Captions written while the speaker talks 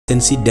seen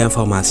site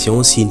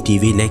d'information SINE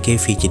TV nekkee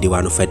fii ci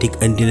diwaanu Fatick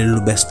andi leen lu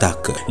bees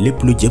tàkk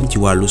lépp lu jëm ci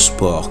wàllu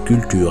sport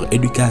culture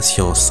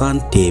éducation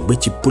santé ba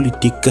ci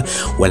politique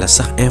wala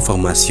sax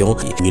information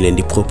ñu leen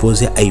di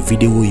proposer ay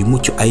vidéo yu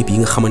mucc ayib yi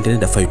nga xamante ne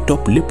dafay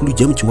topp lépp lu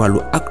jëm ci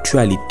wàllu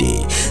actualité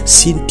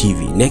SINE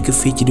TV nekk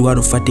fii ci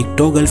diwaanu Fatick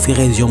toogal fi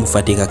région bu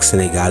Fatick ak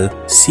Sénégal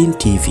SINE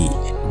TV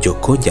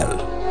jokko jàll.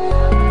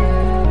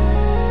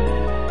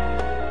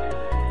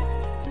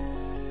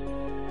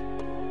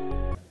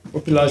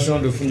 Population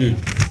de Foundiougne.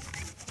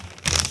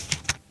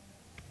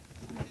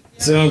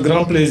 C'est un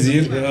grand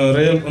plaisir et un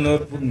réel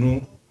honneur pour nous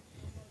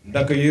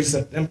d'accueillir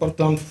cette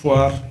importante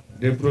foire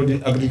des produits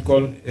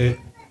agricoles et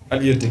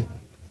halieutiques.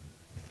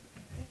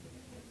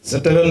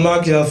 Cet événement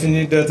qui a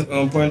fini d'être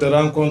un point de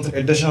rencontre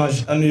et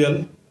d'échange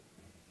annuel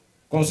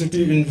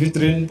constitue une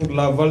vitrine pour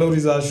la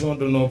valorisation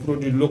de nos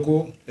produits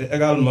locaux et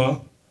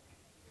également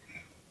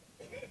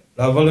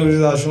la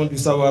valorisation du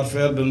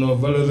savoir-faire de nos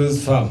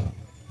valeureuses femmes.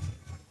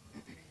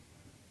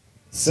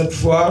 Cette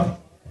foire,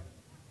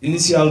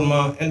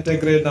 initialement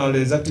intégrée dans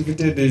les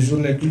activités des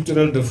journées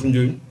culturelles de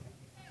Foundiougne,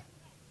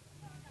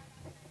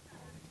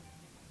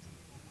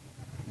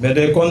 mais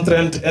des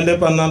contraintes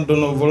indépendantes de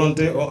nos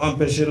volontés ont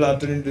empêché la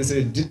tenue de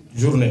ces dites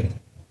journées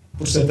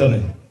pour cette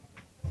année.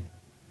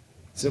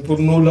 C'est pour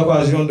nous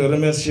l'occasion de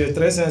remercier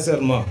très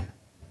sincèrement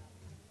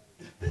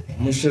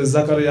M.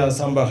 Zakaria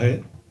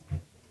Sambaché,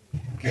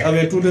 qui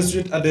avait tout de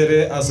suite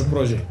adhéré à ce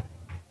projet.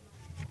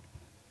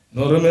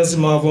 Nos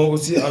remerciements vont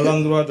aussi à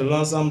l'endroit de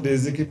l'ensemble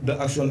des équipes de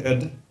Action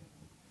Aid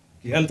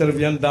qui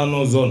interviennent dans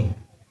nos zones.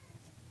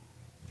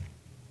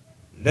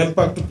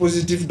 L'impact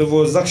positif de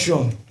vos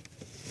actions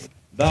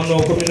dans nos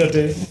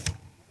communautés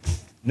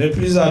n'est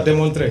plus à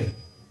démontrer.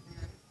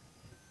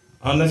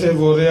 En effet,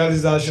 vos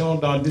réalisations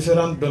dans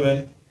différents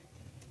domaines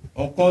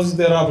ont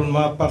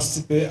considérablement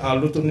participé à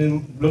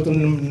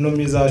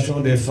l'autonomisation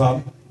des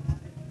femmes,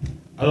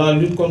 à la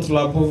lutte contre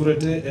la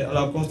pauvreté et à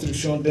la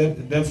construction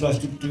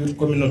d'infrastructures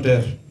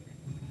communautaires.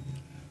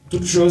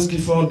 Toutes choses qui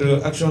font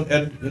de Action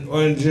Aid une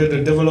ONG de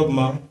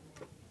développement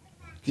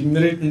qui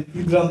mérite une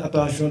plus grande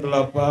attention de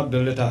la part de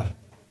l'État.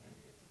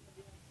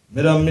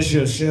 Mesdames,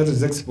 Messieurs,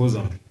 chers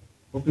exposants,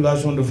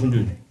 population de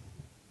Foundiougne,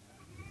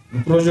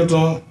 nous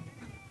projetons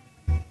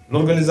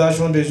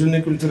l'organisation des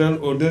journées culturelles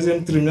au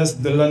deuxième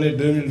trimestre de l'année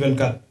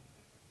 2024.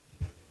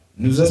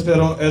 Nous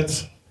espérons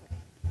être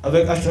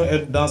avec Action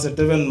Aid dans cet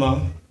événement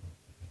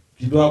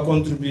qui doit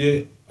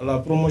contribuer à la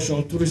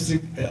promotion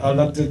touristique et à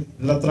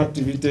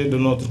l'attractivité de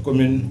notre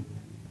commune,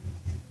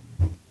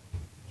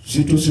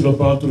 surtout sur le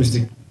plan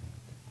touristique.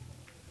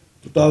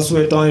 Tout en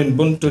souhaitant une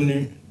bonne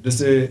tenue de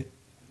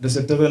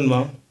cet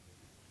événement,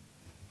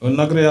 un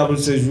agréable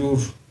séjour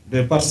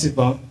des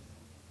participants,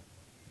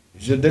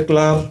 je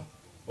déclare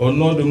au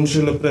nom de M.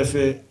 le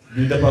préfet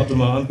du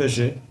département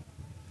empêché,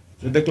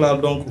 je déclare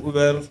donc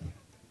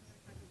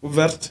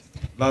ouverte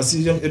la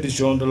 6e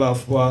édition de la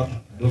Foire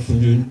de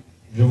Foundiougne.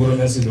 Je vous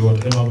remercie de votre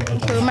aimable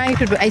attention.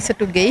 Je suis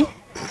Aïssatou Gueye,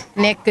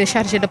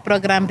 chargée de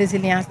programme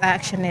résilience à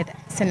Action Aid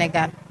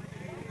Sénégal.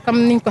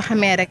 Comme nous le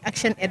savons,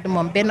 Action Aid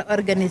est une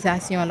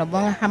organisation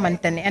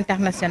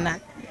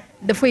internationale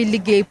qui fait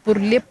travailler pour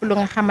les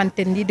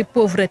de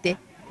pauvreté,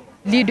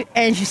 de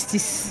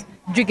injustice.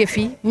 Nous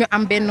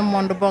avons un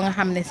monde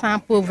sans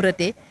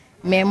pauvreté,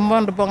 mais un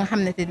monde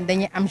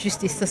sans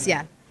justice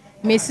sociale.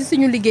 Mais si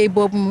nous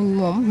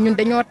travaillons, nous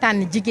devons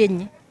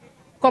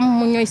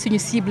comme ñoy suñu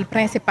cible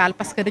principale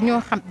parce que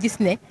dañoo xam gis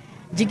né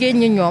jigéen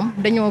ñi ñoom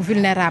dañoo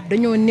vulnérable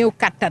dañoo néew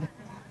kattan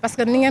parce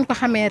que ni ngeen ko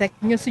xamé rek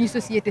ñun suñu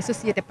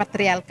société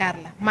patriarcale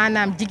la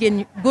manam jigéen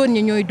ñi góor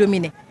ñi ñooy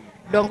dominer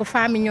donc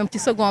femmes yi ñoom ci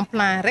second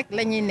plan rek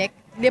lañuy nekk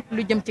lépp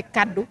lu jëm ci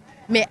kaddu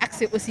mais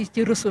accès aussi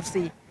ci ressources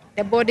yi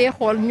té bo dé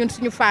xol ñun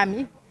suñu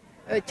femmes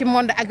yi ci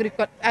monde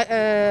agricole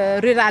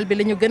rural bi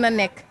lañu gëna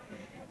nekk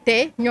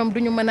té ñoom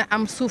duñu mëna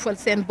am suufal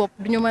seen bopp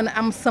duñu mëna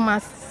am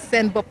semence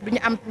seen bopp duñu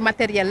am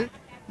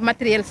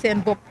matériel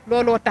seen bopp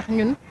looloo tax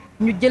ñun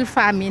ñu jël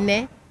femmes yi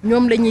ne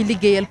ñoom la ñuy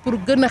liggéeyal pour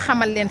gën a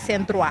xamal leen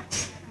seen droit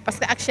parce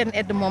que Action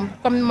Aid moom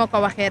comme ni ma ko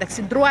waxee rek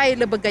si droit yi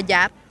la bëgg a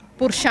jaar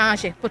pour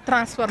changer pour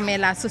transformer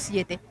la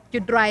société ci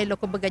droit yi la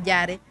ko bëgg a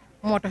jaaree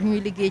moo tax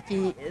ñuy liggéey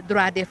ci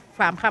droit des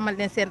femmes xamal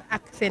leen seen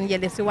ak seen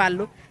yële si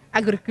wàllu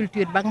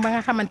agriculture ba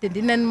nga xamante ni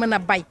dinañ mën a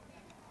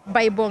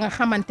bay boo nga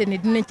xamante ni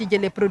dinañ ci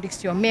jëlee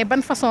production mais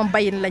ban façon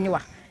bayin la ñu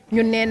wax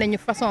ñun nee nañu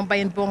façon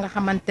bayin boo nga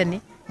xamante ni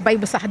bay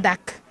bu sax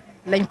dàkk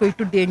lañ koy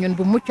tuddee ñun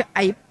bu mucc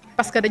ayib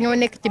parce que dañoo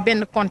nekk ci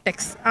benn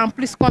contexte en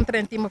plus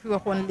contrainte yi ma fi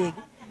waxoon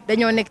léegi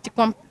dañoo nekk ci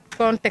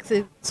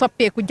contexte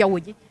soppeeku jaww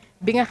ji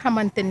bi nga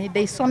xamante ni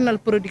day sonnal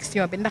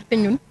production bi ndaxte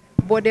ñun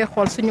boo dee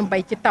xool suñu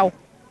mbay ci taw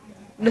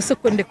la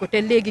sukkandiku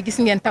te léegi gis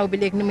ngeen taw bi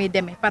léegi ni muy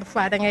demee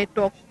parfois da ngay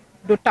toog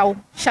du taw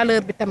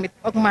chaleur bi tamit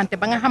augmenté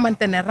ba nga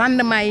xamante ne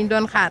rendement yi ñu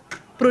doon xaar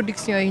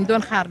production yi ñu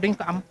doon xaar duñ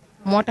ko am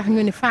moo tax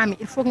ñu ni femmes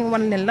yi il faut ñu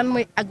wan leen lan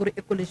mooy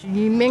agroécologie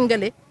ñuy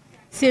méngale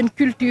seen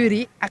culture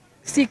yi ak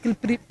cycle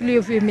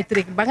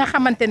pluviométrique ba nga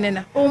xamante ne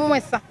na au moins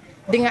sax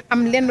di nga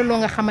am lenn loo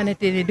nga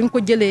xamante ne di nga ko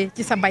jëlee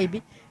ci sa bay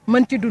bi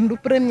mën ci dund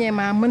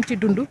premièrement mën ci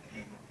dund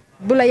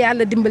bu la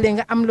yàlla dimbalee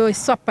nga am looy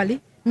soppali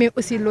mais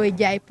aussi looy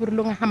jaay pour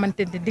lu nga xamante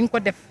ne di nga ko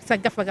def sa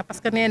gafaga parce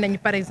que nee nañu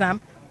par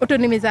exemple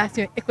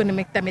autonomisation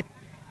économique tamit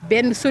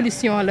benn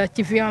solution la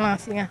ci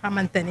violence yi nga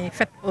xamante ni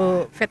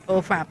faite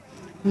aux femmes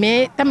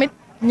mais tamit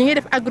ñi ngi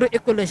def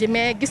agroécologie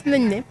mais gis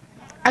nañ ne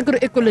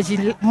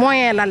agroécologie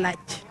moyen la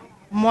laaj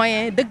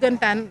moyen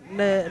dëggantaan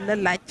la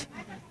laaj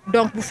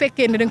donc bu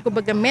fekkee ne dañ ko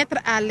bëgg a mettre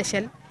à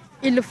l'échelle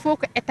il faut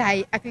que état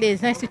yi ak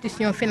les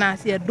institutions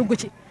financières dugg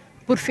ci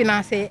pour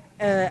financer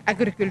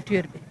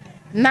agriculture bi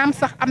naam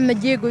sax am na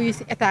jéego yu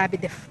ci état bi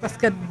def parce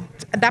que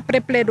d'après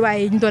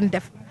plaidoyer yi ñu doon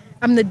def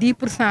am na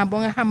 10% boo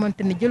nga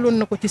xamante ni jëloon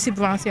na ko ci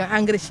subvention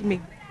engrais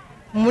chimique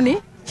bi mu ni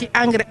ci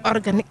engrais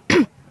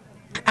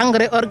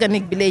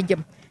organique bi lay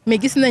jëm mais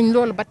gis nañ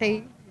loolu ba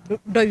tey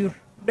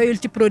doyul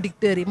ci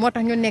producteurs yi moo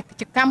tax ñu nekk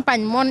ci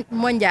campagne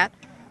mondiale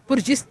pour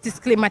justice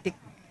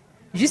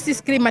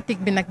climatique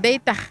bi nag day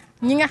tax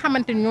ñi nga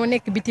xamante ni ñoo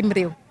nekk bitim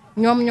réew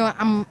ñoom ñoo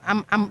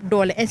am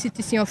doole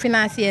institution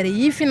financière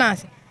yi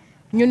financé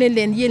ñu ne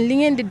leen yéen li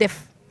ngeen di def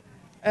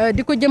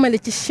di ko jëmale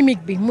ci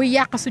chimique bi muy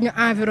yàq suñu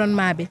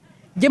environnement bi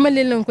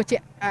jëmale leen ko ci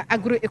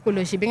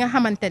agroécologie bi nga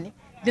xamante ni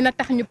dina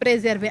tax ñu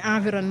préserver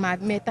environnement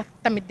bi mais tax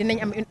tamit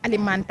dinañ am une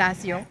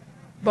alimentation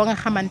boo nga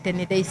xamante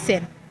ni day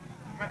seen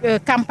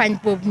campagne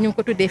boobu ñu ngi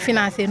ko tuddee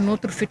financer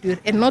notre futur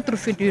et notre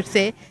futur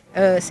c'est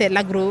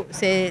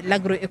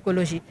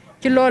l'agroécologie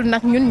ci loolu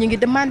nag ñun ñi ngi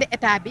demander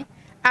état bi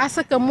à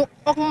ce que mu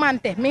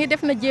augmenter mi ngi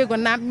def na jéego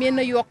naam mais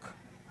na yokk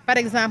par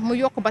exemple mu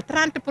yokk ba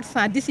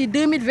 30% d'ici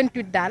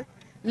 2028 daal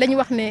la ñu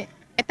wax ne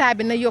état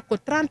bi na yokk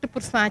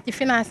 30% ci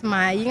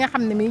financement yi nga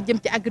xam ne mi ngi jëm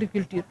ci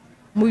agriculture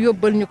mu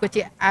yóbbal ñu ko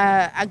ci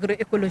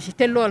agroécologie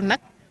te loolu nag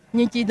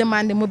ñu ngi ciy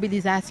demander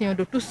mobilisation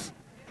de tous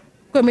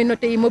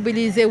communauté yi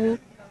mobiliser wu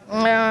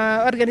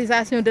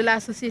organisation de la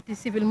société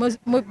civile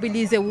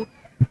mobiliser wu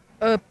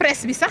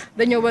presse bi sax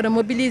dañoo war a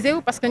mobiliser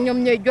wu parce que ñoom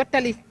ñooy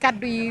jottali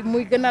kàddu yi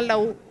muy gën a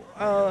law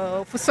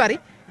fu sori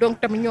donc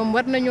tamit ñoom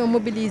war nañoo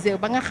mobiliser wu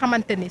ba nga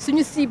xamante ni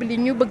suñu cible yi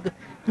ñu bëgg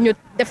ñu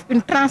def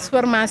une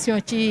transformation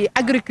ci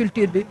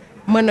agriculture bi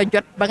mën a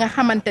jot ba nga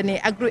xamante ni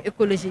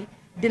agroécologie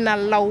dina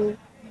law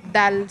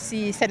daal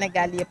ci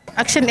Sénégal yëpp.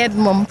 Action Aid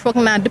moom foog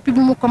naa depuis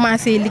bu mu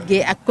commencé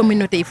liggéey ak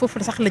communauté yi foofu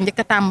sax la njëkk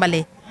a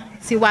tàmbalee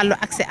ci wàllu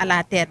accès à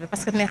la terre bi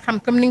parce que ne xam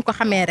comme ni nga ko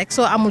xamee rek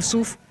soo amul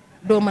suuf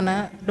doo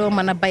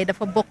mën a bay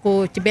dafa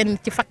bokk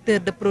ci facteur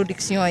de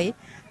production yi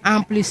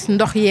en plus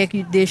ndox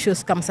yeeg des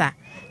choses comme ça.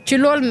 ci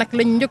loolu nag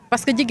lañ njëkk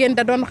parce que jigéen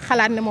da doon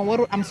xalaat ne moom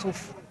warul am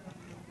suuf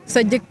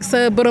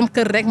sa borom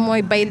kër rek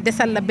mooy bay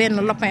desal la benn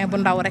lopin bu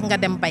ndaw rek nga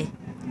dem bay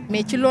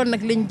mais ci loolu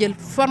nag lañ jël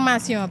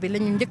formation bi la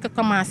ñu njëkk a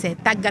commencé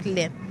tàggat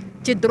leen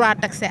ci droit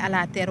d'accès à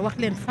la terre wax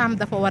leen femme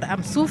dafa war a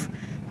am suuf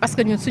parce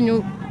que ñun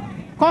suñu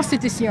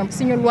constitution bi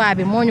suñu loi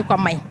bi moo ñu ko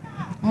may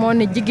moo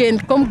ne jigéen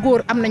comme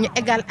góor am nañu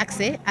égal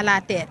accès à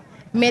la terre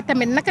mais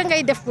tamit naka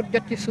ngay def pour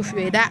jot ci suuf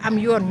yooyu daa am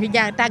yoon ñu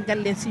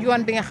tàggal leen si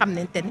yoon bi nga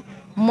xamante ni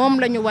moom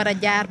la ñu war a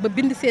jaar ba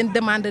bind seen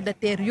demande de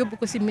terre yóbbu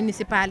ko si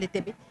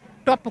municipalité bi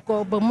topp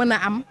ko ba mën a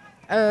am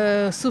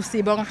suuf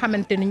si ba nga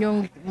xamante ni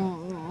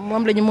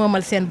moom la ñu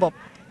moomal seen bopp.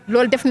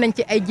 loolu def nañ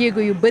ci ay jéego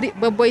yu bëri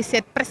ba booy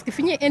seet presque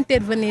fi ñuy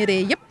intervenir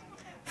yëpp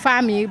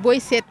femmes yi booy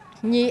seet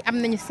ñii am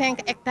nañu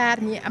 5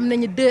 hectares ñii am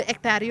nañu 2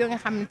 hectares yoo nga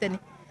xamante ni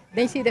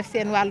dañ siy def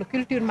seen wàllu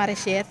culture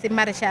maraîchère si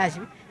maraîchage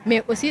bi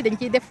mais aussi dañ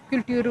ciy def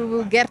culture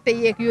gerte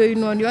yeeg yooyu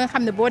noonu yoo nga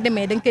xam ne boo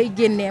demee da nga koy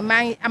génnee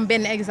maa ngi am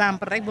benn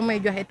exemple rek bu may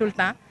joxe tout le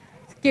temps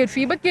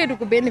fii ba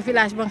Kédougou benn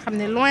village ba nga xam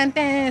ne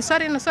lointain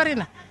sori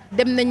na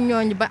dem nañ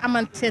ñooñu ba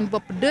amant seen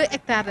bopp 2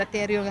 hectares de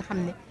terre yoo nga xam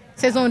ne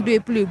saison des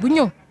pluies bu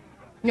ñëw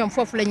ñoom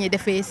foofu la ñuy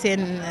defee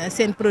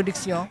seen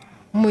production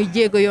muy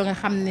jéego yoo nga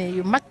xam ne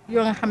yu mag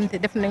yoo nga xam ne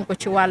def nañ ko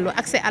ci wàllu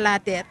accès à la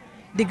terre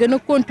di gën a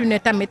continuer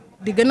tamit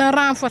di gën a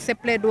renforcer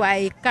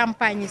plaidoyer yi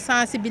campagne yi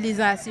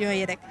sensibilisation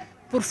yi rek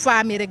pour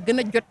femmes yi rek gën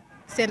a jot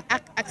seen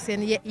ak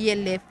seen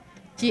yelleef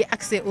ci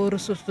accès aux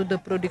ressources de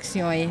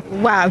production yi.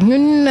 waaw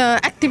ñun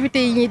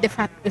activités yi ñuy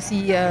defaat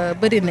aussi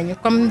bëri nañu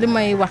comme li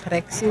may wax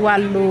rek si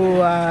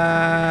wàllu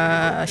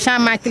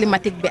changement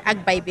climatique bi ak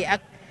bay bi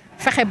ak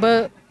fexe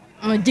ba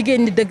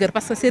jigéen ñi dëgër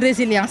parce que c'est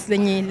résilience la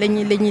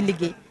ñuy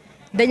liggéey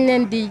dañ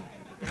leen di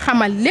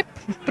xamal lépp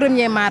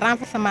premièrement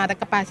renforcement de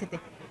capacité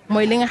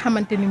mooy li nga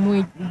xamante ni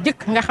muy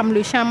jëkk nga xam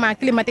luy changement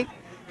climatique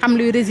xam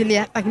luy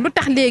résilience ak lu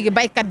tax léegi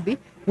baykat bi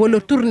wala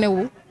tourné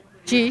wu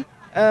ci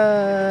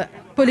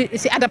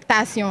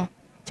adaptation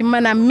ci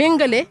maanaam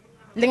méngale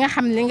li nga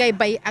xam li ngay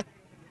bay ak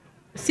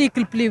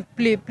cycle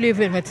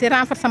pluviométrique ci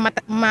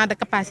renforcement de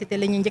capacité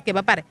la ñuy njëkkee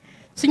ba pare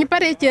suñu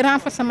paree ci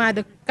renforcement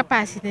de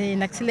capacité yi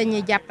nag si la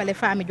ñuy jàppale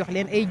femmes yi jox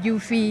leen ay jiw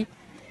fii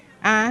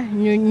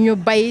ñu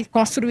bay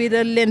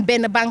construire leen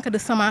benn banque de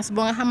semence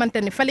boo nga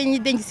xamante ni fa la ñuy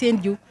denc seen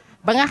jiw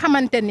ba nga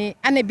xamante ni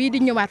année bii di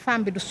ñëwaat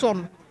femme bi du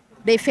sonn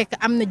day fekk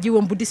am na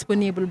jiwam bu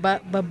disponible ba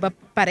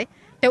pare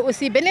te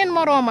aussi beneen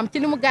moroomam ci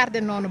li mu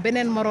garder noonu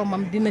beneen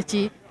moroomam dina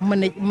ci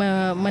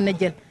mën a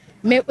jël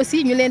mais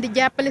aussi ñu leen di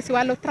jàppale si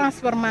wàllu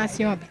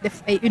transformation bi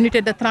def ay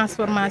unité de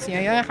transformation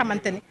yoo nga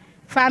xamante ni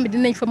femme bi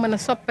dinañ fa mën a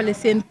soppale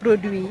seen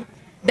produit yi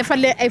defal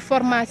leen ay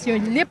formation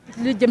lépp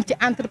lu jëm ci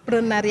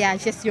entrepreneuriat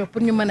gestion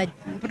pour ñu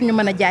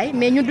mën a jaay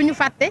mais ñun duñu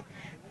fàtte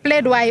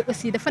plaidoyer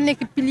aussi dafa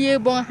nekk pilier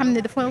boo nga xam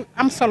ne dafa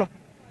am solo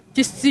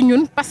ci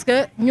ñun parce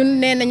que ñun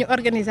nee nañu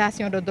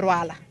organisation de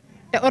droit la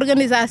te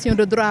organisation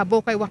de droit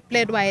boo koy wax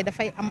plaidoyer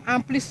dafay am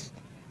en plus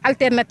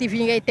alternative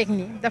yi ngay teg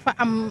nii dafa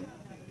am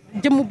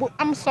jëmm bu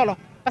am solo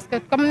parce que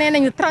comme nee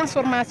nañu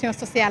transformation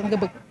sociale nga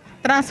bëgg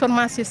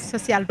transformation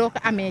sociale doo ko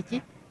amee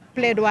ci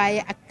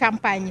plaidoyer ak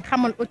campagne yi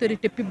xamal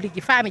autorité publique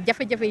yi femmes yi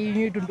jafe-jafe yi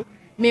ñuy dund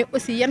mais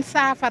aussi yan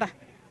saafara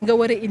nga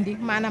war a indi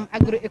maanaam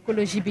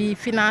agroécologie bi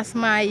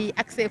financement yi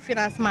accès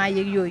financement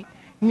yeeg yooyu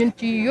ñun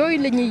ci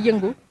yooyu la ñuy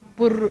yëngu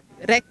pour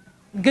rek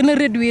gën a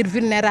réduire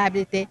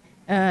vulnérabilité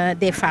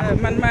des femmes.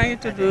 man maa ngi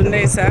tudd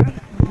Ndeye Sarr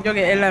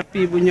jóge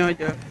LRP bu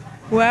Niodior.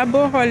 waa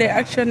boo xoolee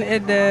Action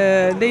Aid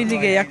day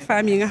liggéey ak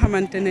femmes yi nga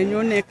xamante ne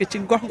ñoo nekk ci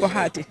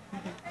gox-goxaati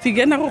fi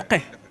gën a ruqe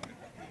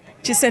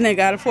ci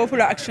Sénégal foofu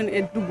la Action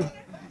Aid dugg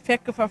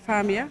fekk fa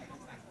femmes ya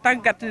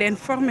tàggat leen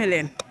former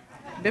leen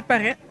ba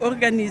pare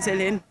organiser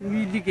leen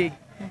ñuy liggéey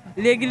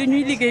léegi li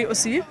ñuy liggéey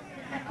aussi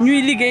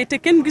ñuy liggéey te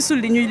kenn gisul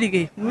li ñuy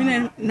liggéey mu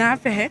ne naa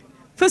fexe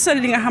fësal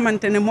li nga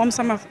xamante ne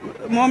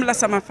moom la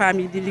sama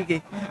famille di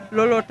liggéey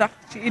looloo tax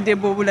ci idée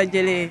boobu la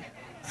jëlee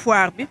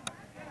foire bi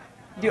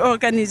di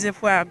organiser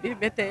foire bi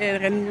ba tey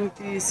ren ñu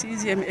ci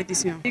 6e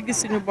édition. di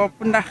gis suñu bopp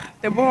ndax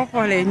te boo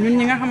xoolee ñun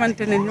ñi nga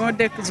xamante ne ñoo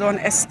dëkk zone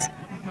est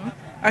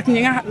ak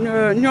ñi nga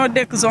ñoo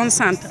dëkk zone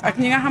centre ak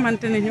ñi nga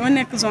xamante ne ñoo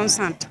nekk zone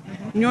centre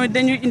ñoo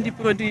dañuy indi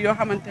produit yoo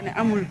xamante ne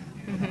amul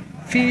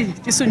fii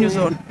ci suñu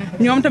zone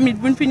ñoom tamit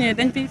buñ fi ñëwee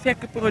dañ fiy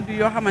fekk produit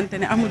yoo xamante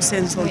ne amul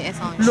seen zone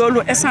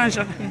loolu échange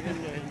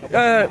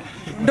la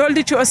dool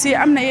di ci aussi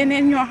am na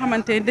yeneen ñoo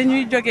xamante ne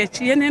dañuy jógee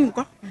ci yeneen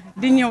gox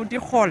di ñëw di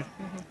xool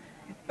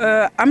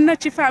am na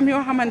ci femmes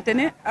yoo xamante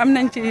ne am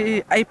nañ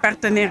ci ay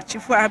partenaires ci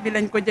foire bi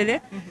lañ ko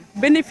jëlee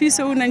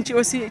bénéficié wu nañ ci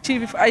aussi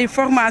ci ay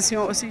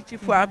formation aussi ci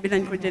foire bi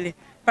lañ ko jëlee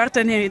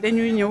partenaires yi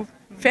dañuy ñëw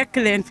fekk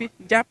leen fi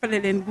jàppale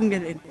leen gunge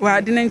leen.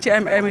 waaw dinañ ci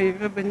am ay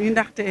revenu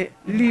ndaxte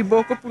lii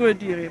boo ko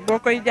produire boo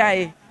koy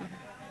jaayee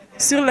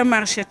sur le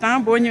marché temps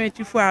boo ñëwee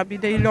ci foire bi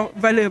day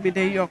valeur bi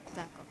day yokk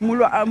mu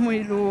lu am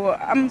muy lu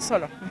am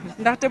solo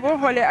ndaxte boo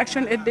xoolee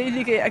Action Aid day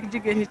liggéey ak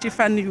jigéen ñi ci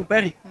fànn yu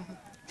bëri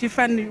ci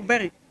fànn yu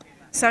bëri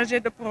chargé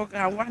de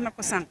programme wax na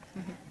ko sànq.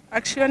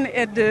 Action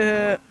Aid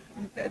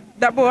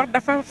d'abord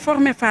dafa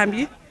former femmes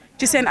yi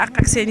ci seen àq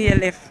ak seen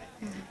yelleef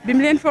bi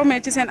mu leen formé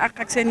ci seen àq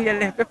ak seen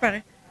yelleef ba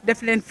pare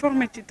def leen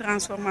former ci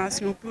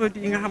transformation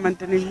produit yi nga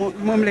xamante ne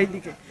moom lay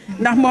liggéey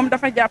ndax moom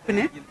dafa jàpp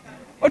ne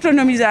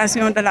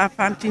autonomisation de la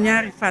femme ci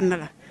ñaari fànn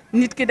la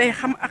nit ki day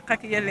xam àq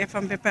ak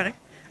yelleefam ba pare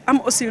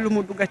am aussi lu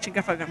mu dugg ci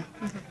gafagam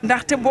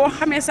ndaxte boo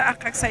xamee sa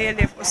àq ak sa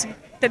yelleef aussi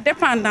te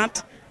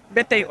dépendante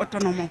ba tey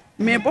autonome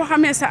mais boo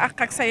xamee sa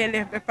àq ak sa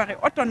yelleef ba pare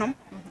autonome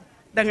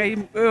da ngay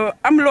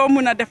am loo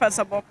mun a defal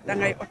sa bopp da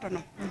ngay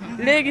autonome.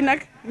 léegi nag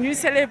ñuy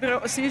célébrer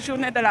aussi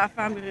journée de la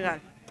femme rurale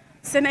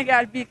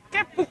Sénégal bi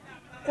képp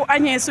ku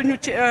añee suñu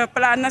ci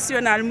plan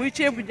national muy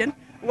ceebu jën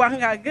war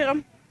ngaa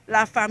gërëm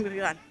la femme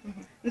rurale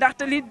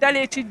ndaxte li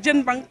dalee ci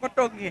jën ba nga ko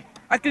toggee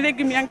ak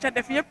légumes ya nga ca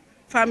def yëpp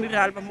femme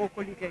rurale ba moo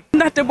ko liggéey.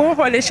 ndaxte boo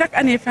xoolee chaque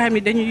année femmes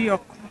yi dañuy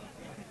yokk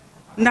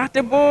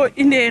ndaxte boo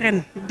indee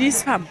ren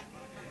 10 femmes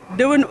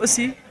déwén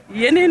aussi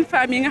yeneen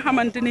femmes yi nga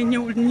xamante ne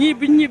ñëwul ñii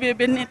bi ñibbee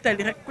ba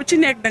nettali rek ku ci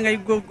nekk da ngay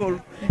góorgóorlu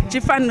ci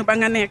fànn ba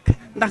nga nekk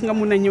ndax nga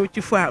mun a ñëw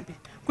ci foire bi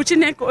ku ci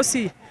nekk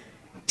aussi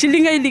ci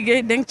li ngay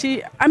liggéey da nga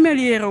ci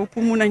améliorer wu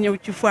pour mun a ñëw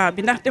ci foire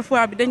bi ndaxte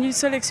foire bi dañuy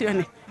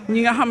sélectionner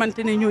ñi nga xamante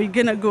ne ñooy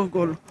gën a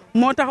góorgóorlu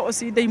moo tax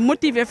aussi day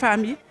motiver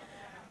femmes yi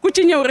ku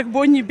ci ñëw rek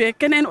boo ñibbee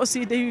keneen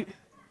aussi day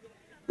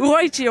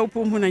roy ci yow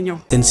pour mun a ñëw.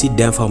 seen site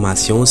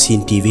d'information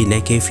SINE TV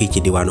nekkee fii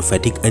ci diwaanu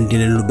Fatick andi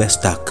leen lu bees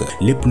tàkk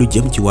lépp lu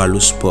jëm ci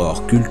wàllu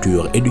sport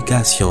culture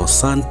éducation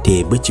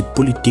santé ba ci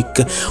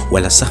politique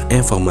wala sax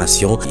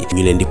information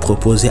ñu leen di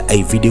proposer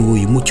ay vidéo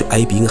yu mucc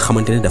ayib yi nga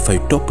xamante ne dafay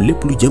topp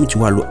lépp lu jëm ci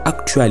wàllu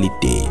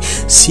actualité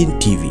SINE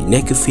TV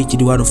nekk fii ci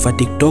diwaanu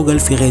Fatick toogal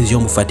fi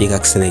région bu Fatick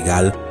ak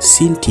Sénégal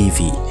SINE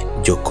TV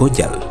jokkoo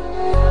jàll.